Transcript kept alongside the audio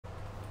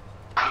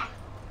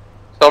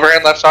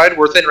Silverhand left side,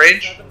 we're within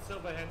range.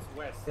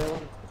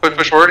 Quick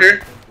push forward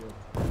here.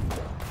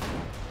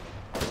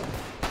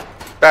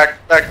 Back,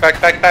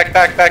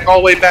 all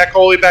the way back,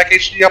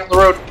 HD up the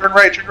road. Turn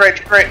right. Turn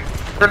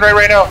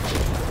right now.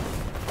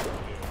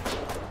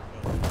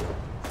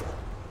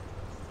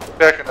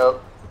 Backing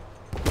up.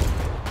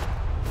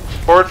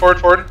 Forward.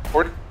 Support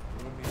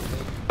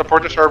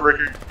the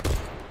Starbreaker.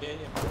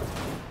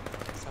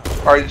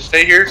 Alright,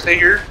 stay here.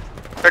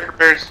 Check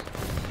repairs.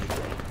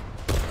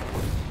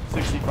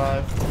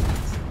 65.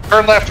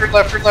 Turn left. Turn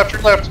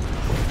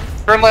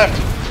left.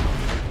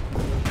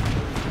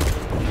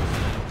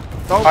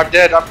 Don't. I'm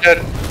dead.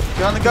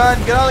 Get on the gun,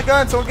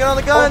 someone get on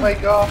the gun! Oh my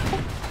god.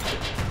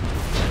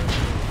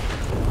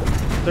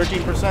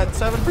 13%,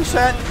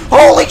 7%.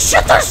 Holy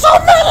shit, there's so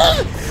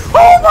many!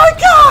 Oh my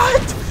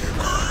god!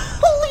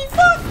 Holy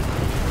fuck!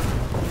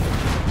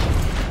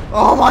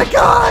 Oh my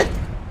god!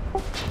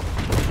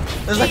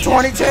 There's like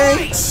 20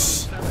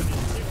 tanks!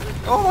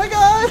 Oh my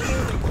god!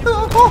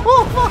 Oh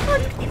fuck!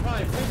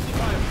 55,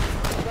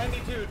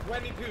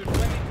 22.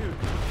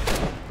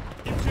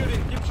 Keep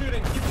shooting. You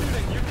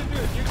can do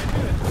it.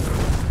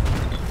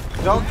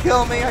 Don't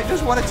kill me, I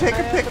just want to take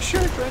a picture.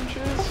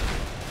 Trenches.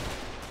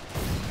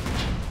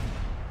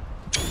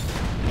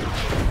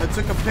 I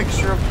took a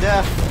picture of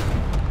death.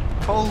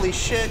 Holy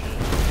shit.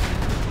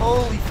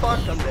 Holy fuck,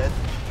 I'm dead.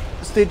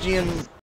 Stygian